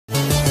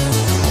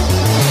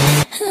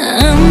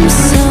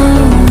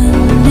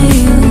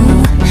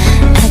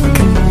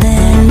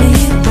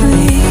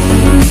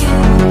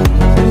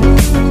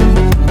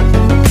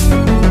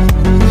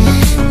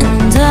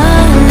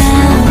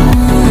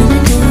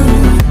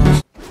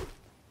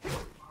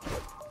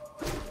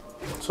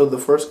So the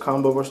first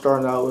combo we're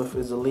starting out with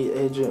is Elite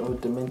Agent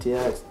with the Minty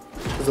Axe.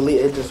 Because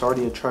Elite Agent's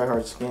already a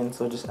Tryhard skin,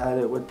 so just add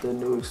it with the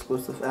new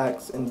exclusive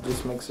axe and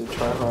just makes it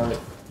Tryhard.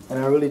 And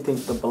I really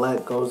think the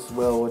black goes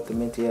well with the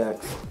Minty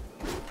Axe.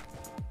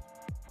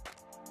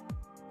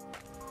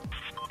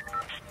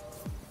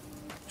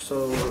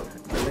 So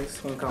the next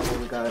skin combo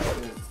we got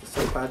is the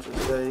St.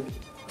 Patrick's Day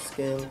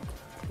skin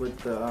with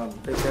the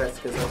pickaxe,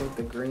 because I think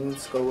the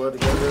greens go well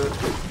together.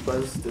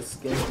 Plus the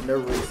skin, you never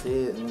really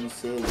see it, and when you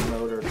see it, you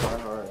know they're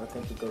Tryhard. I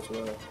think it goes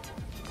well.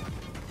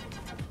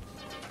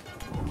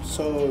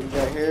 So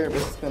right here,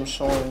 basically I'm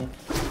showing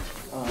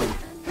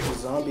the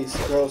zombie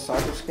girl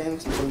soccer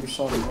skins. I'm gonna be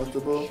showing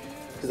multiple,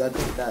 because I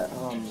think that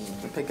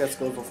the pickaxe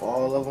goes with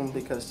all of them,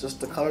 because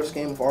just the color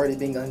scheme of already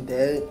being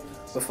undead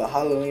with a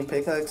Halloween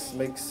pickaxe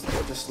makes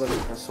it just look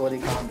like a sweaty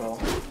combo.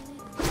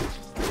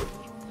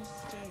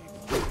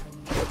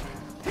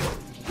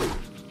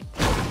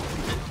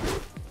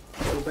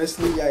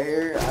 Basically, right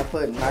here, I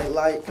put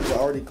Nightlight because it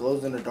already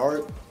glows in the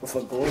dark with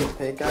a glowing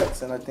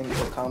pickaxe, and I think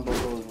the combo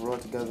goes real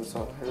together.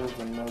 So here's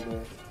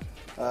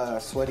another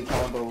sweaty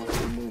combo with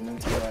the new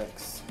Minty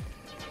Pickaxe.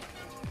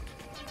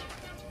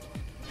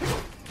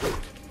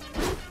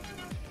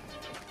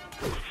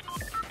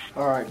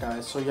 Alright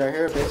guys, so right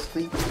here,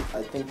 basically,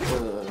 I think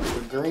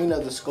the green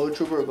of the Skull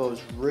Trooper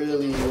goes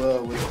really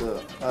well with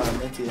the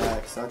Minty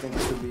Pickaxe. I think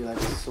this would be like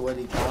a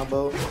sweaty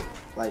combo,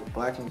 like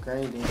black and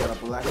green, then you got a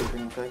black and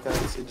green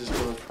pickaxe. It just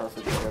goes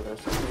perfect together.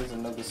 So here's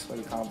another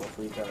sweaty combo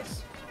for you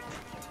guys.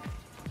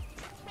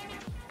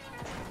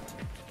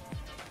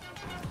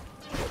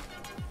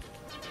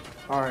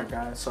 Alright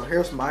guys, so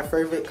here's my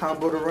favorite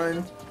combo to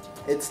run.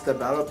 It's the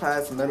Battle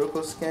Pass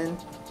medical skin,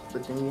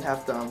 but then you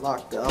have to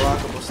unlock the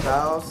unlockable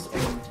styles,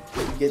 and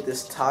you get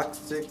this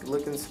toxic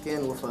looking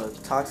skin with a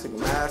toxic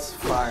mask.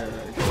 Fire.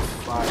 It goes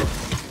fire.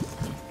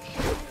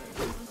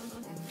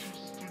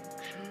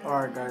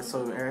 Alright guys,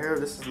 so here,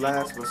 this is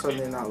last but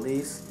certainly not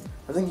least.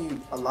 I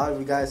think a lot of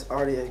you guys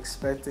already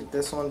expected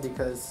this one,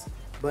 because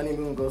Bunny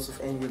Moon goes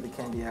with any of the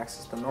candy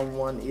axes. The number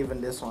one,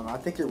 even this one. I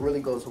think it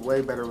really goes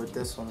way better with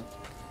this one.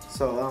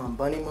 So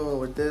Bunny Moon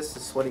with this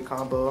is sweaty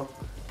combo.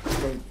 I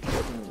think you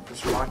can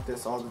just rock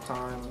this all the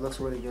time. It looks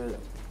really good.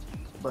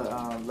 But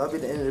love you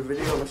at the end of the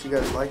video. Make sure you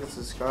guys like and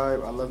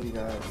subscribe. I love you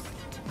guys.